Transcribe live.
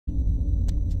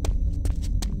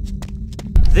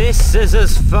This is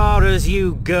as far as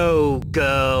you go,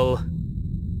 girl.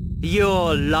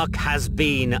 Your luck has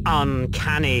been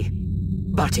uncanny,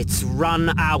 but it's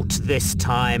run out this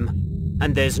time,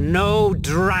 and there's no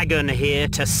dragon here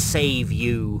to save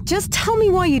you. Just tell me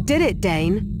why you did it,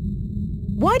 Dane.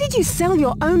 Why did you sell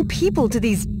your own people to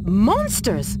these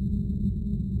monsters?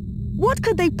 What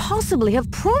could they possibly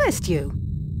have promised you?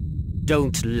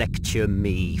 Don't lecture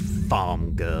me,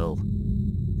 farm girl.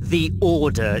 The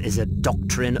Order is a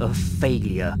doctrine of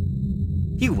failure.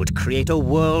 You would create a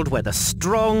world where the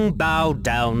strong bow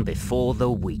down before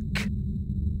the weak.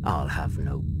 I'll have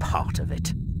no part of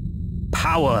it.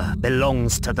 Power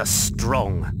belongs to the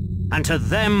strong, and to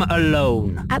them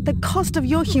alone. At the cost of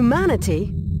your humanity?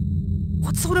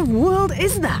 What sort of world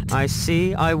is that? I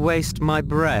see I waste my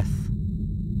breath.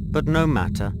 But no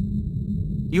matter.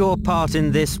 Your part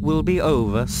in this will be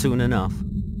over soon enough.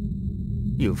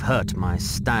 You've hurt my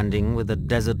standing with the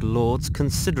Desert Lords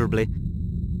considerably,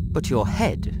 but your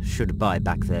head should buy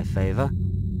back their favor.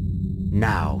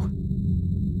 Now,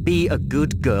 be a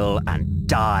good girl and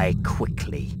die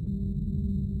quickly.